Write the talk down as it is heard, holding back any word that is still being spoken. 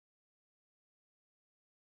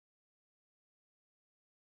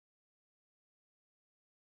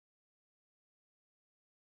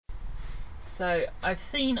So I've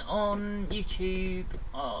seen on YouTube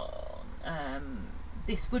on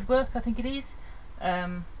This Woodwork, I think it is,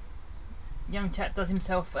 young chap does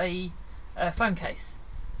himself a phone case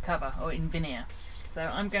cover or in veneer. So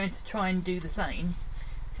I'm going to try and do the same,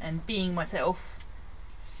 and being myself,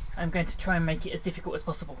 I'm going to try and make it as difficult as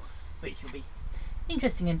possible, which will be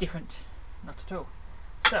interesting and different, not at all.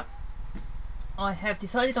 So I have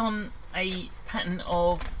decided on a pattern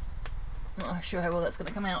of, not sure how well that's going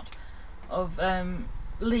to come out, of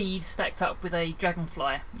leaves stacked up with a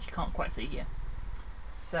dragonfly, which you can't quite see here.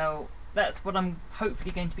 So that's what I'm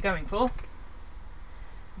hopefully going to be going for.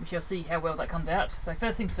 We shall see how well that comes out. So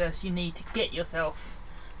first things first, you need to get yourself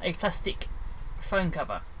a plastic phone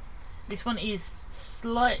cover. This one is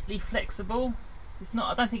slightly flexible. It's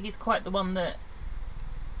not, I don't think it's quite the one that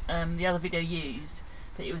the other video used,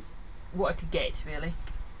 but it was what I could get really.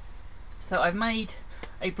 So I've made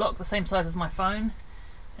a block the same size as my phone,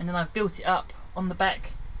 and then I've built it up on the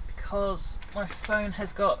back because my phone has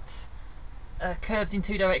got curves in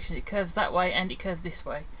two directions. It curves that way and it curves this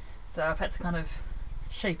way, so I've had to kind of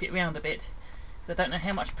shape it round a bit, so I don't know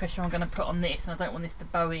how much pressure I'm going to put on this, and I don't want this to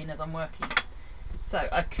bow in as I'm working. So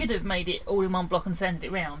I could have made it all in one block and sanded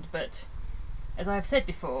it round, but as I've said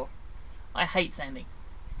before, I hate sanding,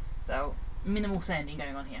 so minimal sanding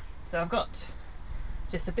going on here. So I've got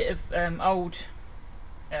just a bit of old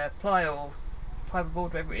ply or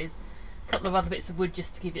fiberboard, whatever it is, a couple of other bits of wood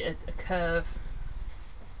just to give it a curve,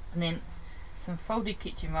 and then some folded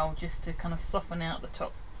kitchen roll just to kind of soften out the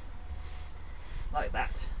top, like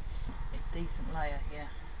that. A decent layer here.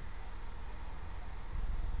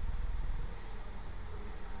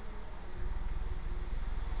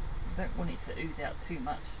 I don't want it to ooze out too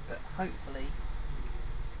much, but hopefully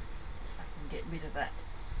I can get rid of that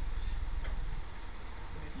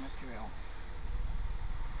with my drill.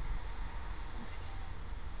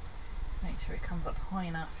 Make sure it comes up high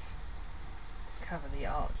enough to cover the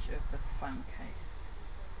arch of the phone case.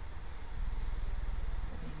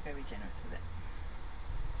 So being very generous with it.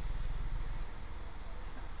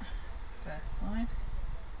 First side,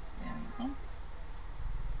 there we go.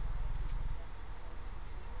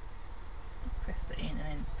 Press it in and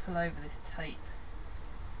then pull over this tape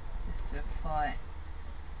just to apply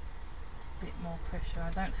a bit more pressure.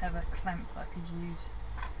 I don't have a clamp that I could use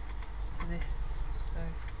for this, so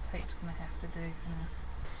tape's going to have to do for now.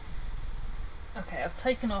 Okay, I've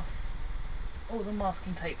taken off all the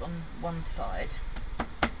masking tape on one side,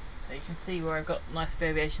 so you can see where I've got nice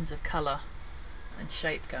variations of colour and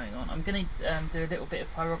shape going on. I'm going to do a little bit of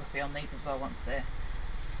pyrography on these as well once they're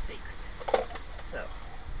fixed. So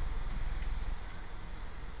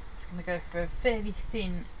I'm going to go for a fairly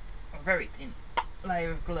thin, or very thin,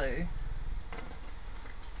 layer of glue.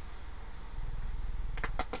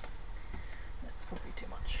 That's probably too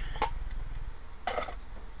much.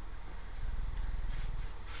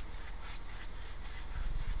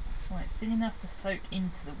 Right, thin enough to soak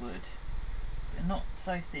into the wood, but not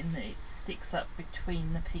so thin that it sticks up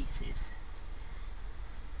between the pieces.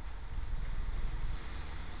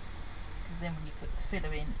 Because then when you put the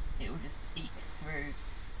filler in, it will just eke through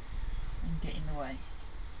and get in the way.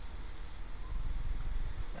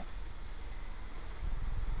 So.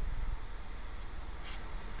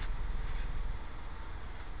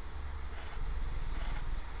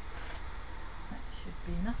 That should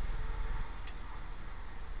be enough.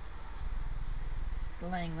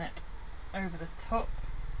 Just laying that over the top.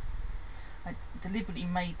 I deliberately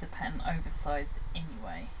made the pattern oversized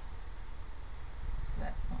anyway, so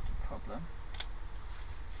that's not a problem.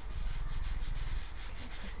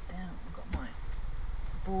 Press it down. I've got my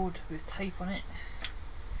board with tape on it.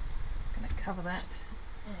 I'm going to cover that.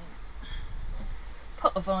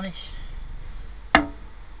 Pot of varnish. I'm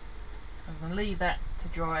going to leave that to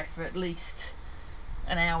dry for at least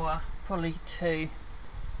an hour, probably 2.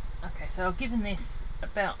 Okay, so I've given this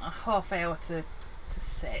about a half hour to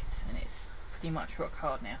set, and it's pretty much rock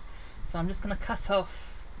hard now. So I'm just going to cut off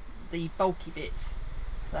the bulky bits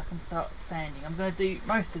so I can start sanding. I'm going to do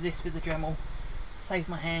most of this with the Dremel. Saves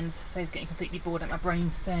my hands, saves getting completely bored at my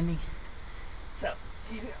brain sanding. So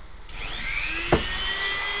here we go.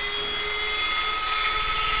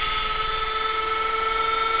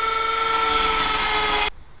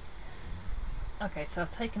 Okay, so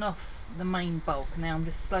I've taken off the main bulk. Now I'm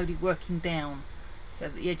just slowly working down so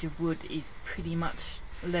that the edge of wood is pretty much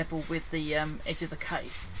level with the edge of the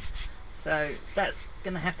case. So that's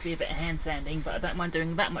going to have to be a bit of hand sanding, but I don't mind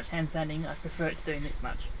doing that much hand sanding. I prefer it to doing this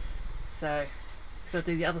much. So I'll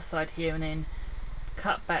do the other side here and then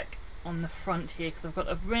cut back on the front here, because I've got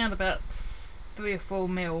around about 3 or 4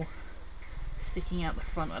 mil sticking out the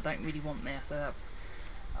front I don't really want there, so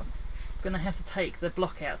I've going to have to take the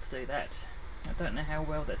block out to do that. I don't know how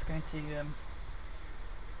well that's going to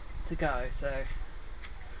go, so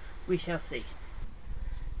we shall see.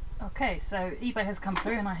 Okay, so eBay has come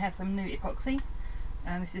through and I have some new epoxy,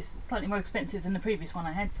 and this is slightly more expensive than the previous one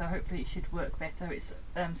I had, so hopefully it should work better. It's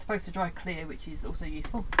supposed to dry clear, which is also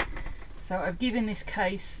useful. So I've given this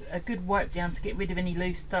case a good wipe down to get rid of any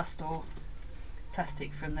loose dust or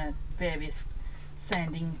plastic from the various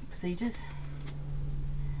sanding procedures,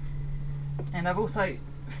 and I've also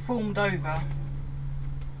formed over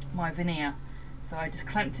my veneer, so I just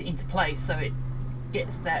clamped it into place so it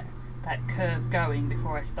gets that curve going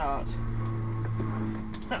before I start.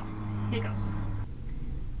 So here goes.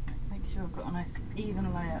 Make sure I've got a nice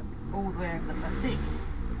even layer all the way over the plastic,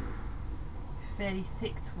 fairly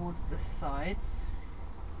thick towards the sides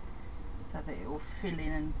so that it will fill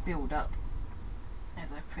in and build up as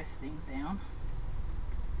I press things down.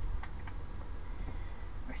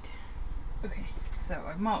 Right, okay, so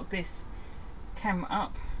I've marked this camera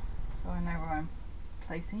up so I know where I'm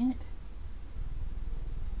placing it.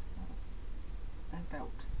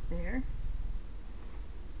 About there.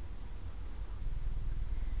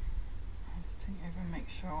 Just turn it over and make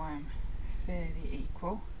sure I'm fairly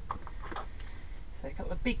equal. So a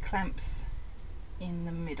couple of big clamps in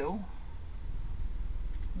the middle.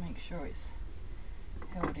 Make sure it's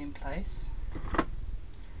held in place. Should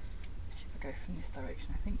I go from this direction,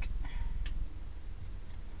 I think.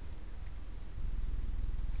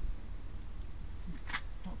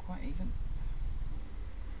 Not quite even.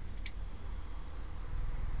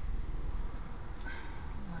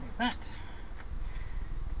 Like that.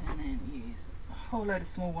 And then use a whole load of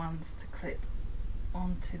small ones to clip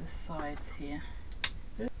onto the sides here.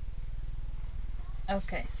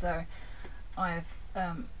 Okay, so I've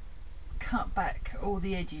cut back all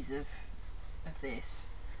the edges of this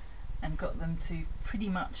and got them to pretty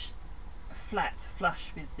much flat, flush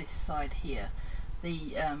with this side here.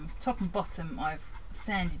 The top and bottom I've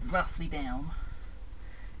sanded roughly down.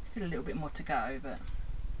 Still a little bit more to go, but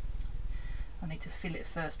I need to fill it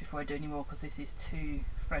first before I do any more because this is too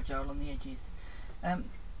fragile on the edges.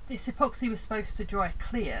 This epoxy was supposed to dry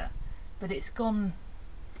clear, but it's gone,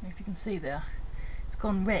 if you can see there, it's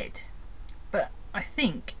gone red. But I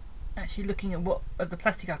think, actually looking at what of the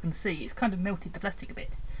plastic I can see, it's kind of melted the plastic a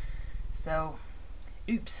bit. So,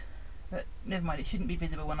 oops, but never mind, it shouldn't be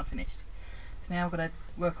visible when I'm finished. So now I've got to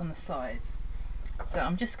work on the sides. So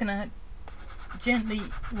I'm just going to gently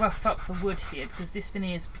rough up the wood here because this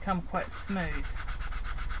veneer has become quite smooth.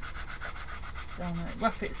 So I'm going to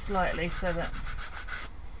rough it slightly so that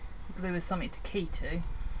the glue is something to key to.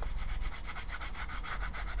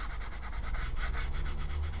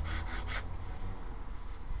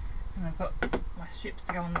 And I've got my strips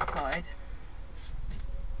to go on the side.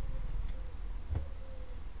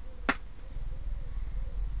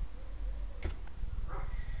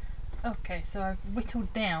 Okay, so I've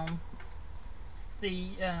whittled down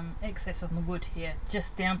the excess on the wood here just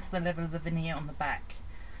down to the level of the veneer on the back,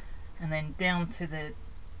 and then down to the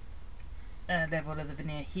level of the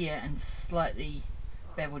veneer here, and slightly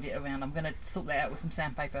beveled it around. I'm going to sort that out with some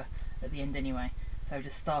sandpaper at the end anyway, so I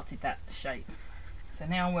just started that shape. So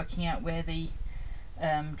now I'm working out where the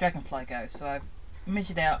dragonfly goes. So I've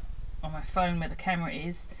measured out on my phone where the camera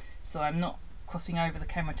is, so I'm not crossing over the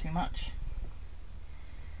camera too much,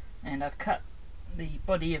 and I've cut the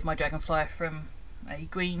body of my dragonfly from a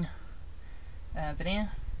green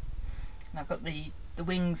veneer, and I've got the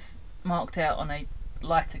wings marked out on a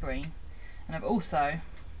lighter green, and I've also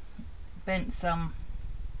bent some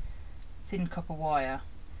thin copper wire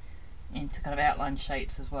into kind of outline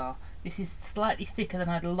shapes as well. This is slightly thicker than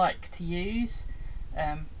I'd like to use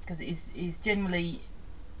because it is generally,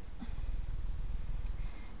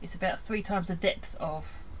 it's about 3 times the depth of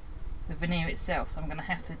the veneer itself, so I'm going to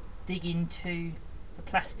have to dig into the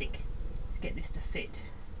plastic to get this to fit,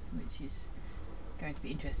 which is going to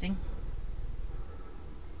be interesting.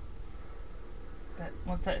 But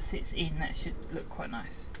once that sits in, that should look quite nice.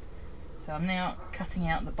 So I'm now cutting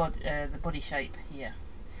out the body shape here.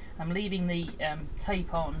 I'm leaving the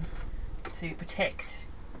tape on to protect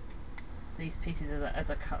these pieces as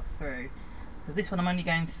I cut through. So this one I'm only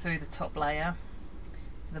going through the top layer.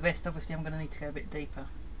 The rest obviously I'm going to need to go a bit deeper.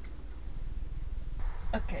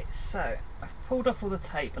 Okay, so I've pulled off all the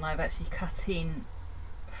tape and I've actually cut in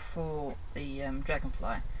for the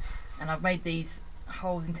dragonfly, and I've made these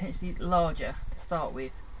holes intentionally larger to start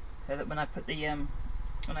with, so that when I put the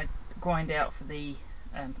when I grind out for the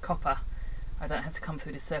copper, I don't have to come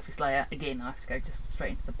through the surface layer again. I have to go just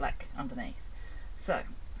straight into the black underneath. So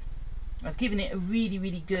I've given it a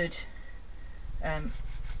really good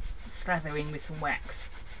slathering with some wax.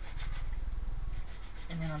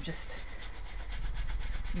 and then I'm just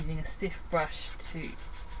using a stiff brush to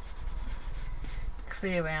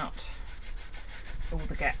clear out all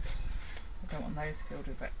the gaps. I don't want those filled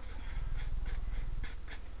with wax.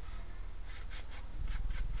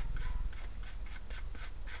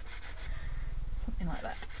 Something like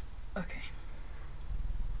that. Okay.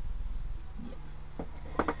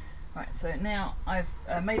 Yeah. Right, so now I've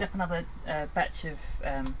made up another batch of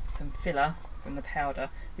some filler from the powder.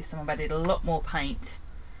 This time I've added a lot more paint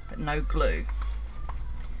but no glue.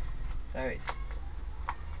 So it's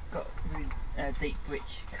got really deep rich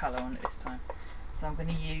colour on it this time. So I'm going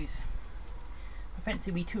to use a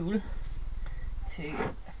fancy wee tool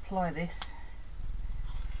to apply this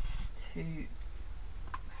to the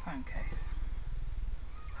phone case.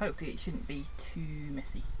 Hopefully it shouldn't be too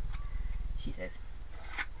messy, she says.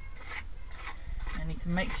 I need to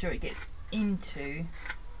make sure it gets into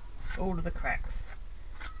all of the cracks.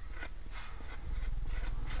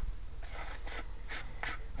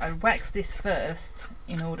 I wax this first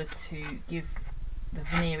in order to give the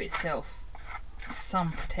veneer itself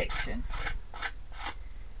some protection,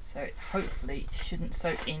 so it hopefully shouldn't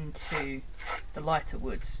soak into the lighter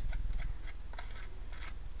woods.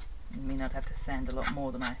 I mean, I'd have to sand a lot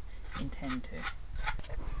more than I intend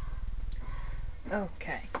to.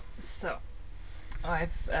 Okay, so I've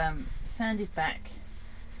sanded back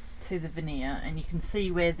to the veneer, and you can see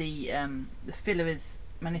where the filler has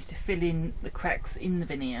managed to fill in the cracks in the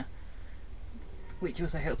veneer, which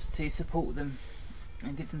also helps to support them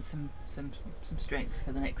and give them some strength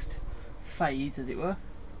for the next phase, as it were.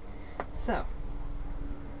 So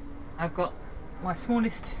I've got my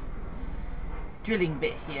smallest drilling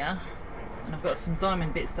bit here, and I've got some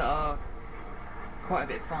diamond bits that are quite a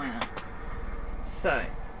bit finer. So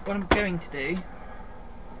what I'm going to do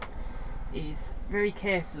is very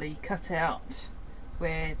carefully cut out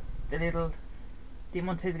where the little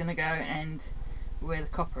diamantes are going to go and where the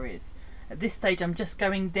copper is. At this stage I'm just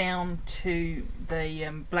going down to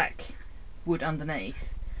the black wood underneath.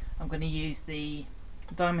 I'm going to use the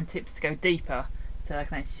diamond tips to go deeper so I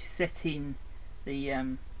can actually set in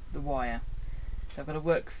the wire. So I've got to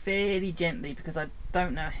work fairly gently because I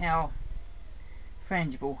don't know how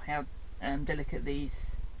frangible, how delicate these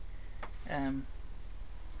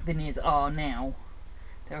veneers are now.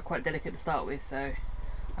 They were quite delicate to start with, so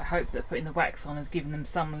I hope that putting the wax on has given them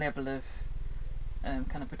some level of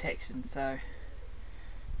kind of protection. So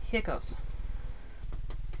here goes.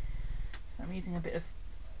 So I'm using a bit of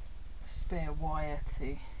spare wire to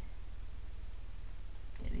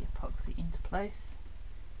get the epoxy into place.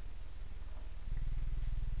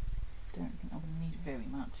 Don't think I'm going to need very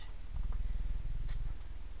much.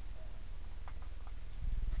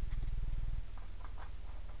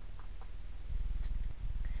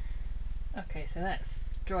 Okay, so that's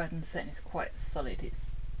dried and set and it's quite solid. It's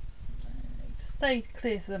stayed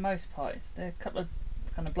clear for the most part. There are a couple of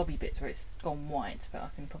kind of blobby bits where it's gone white, but I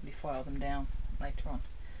can probably file them down later on.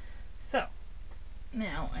 So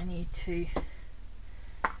now I need to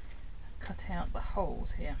cut out the holes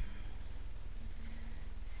here.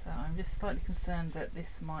 So I'm just slightly concerned that this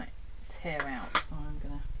might tear out, so I'm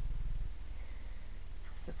going to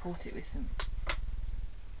support it with some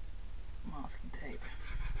masking tape.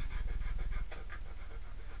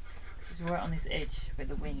 This is right on this edge where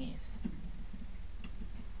the wing is.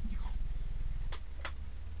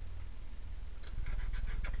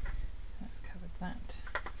 That's covered that.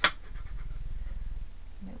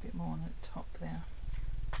 A little bit more on the top there.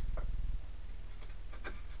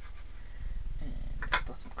 And the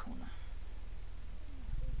bottom corner.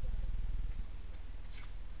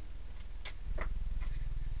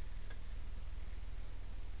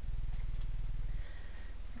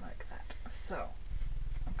 Like that. So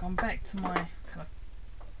I've gone back to my kind of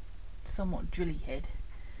somewhat drilly head.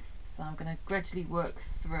 So I'm going to gradually work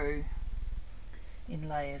through in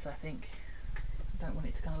layers, I think. I don't want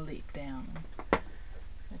it to kind of leap down. I'm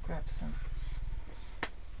going to grab some,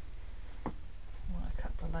 a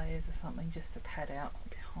couple of layers or something just to pad out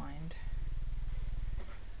behind.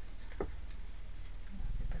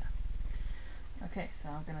 Okay, so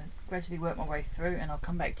I'm going to gradually work my way through and I'll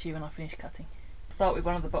come back to you when I finish cutting. Start with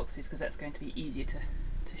one of the boxes because that's going to be easier to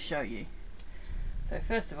show you. So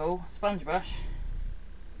first of all, sponge brush,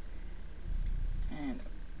 and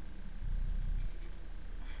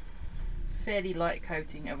fairly light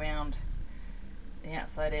coating around the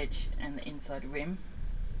outside edge and the inside rim.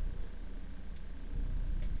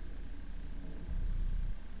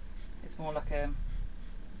 It's more like a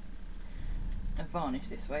varnish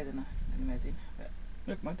this way than a resin, but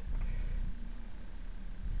never mind.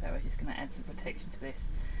 So we're just going to add some protection to this.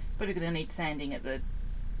 Probably going to need sanding at the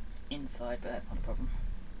inside, but that's not a problem.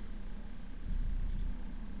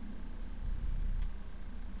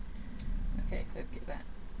 Okay, so get that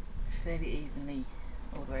fairly evenly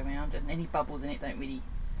all the way around, and any bubbles in it don't really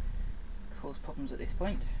cause problems at this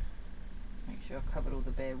point. Make sure I've covered all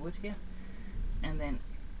the bare wood here, and then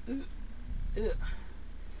stick it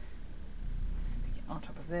on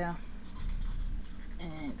top of there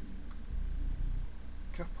and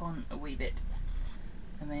drop on a wee bit,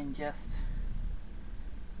 and then just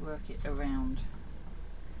work it around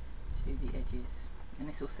to the edges, and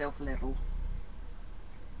this will self-level.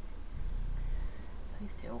 Stay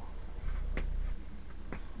still.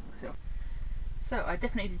 So I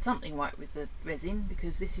definitely did something right with the resin,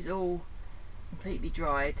 because this is all completely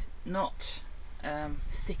dried, not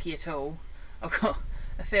sticky at all. I've got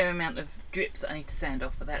a fair amount of drips that I need to sand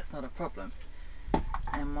off, but that's not a problem.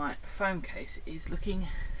 And my phone case is looking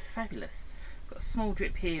fabulous. I've got a small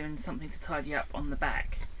drip here and something to tidy up on the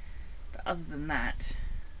back, but other than that,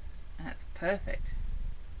 that's perfect.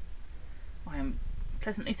 I am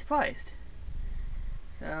pleasantly surprised.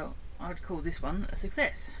 So I'd call this one a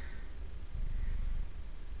success.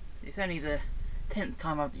 It's only the 10th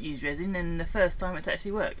time I've used resin, and the first time it's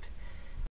actually worked.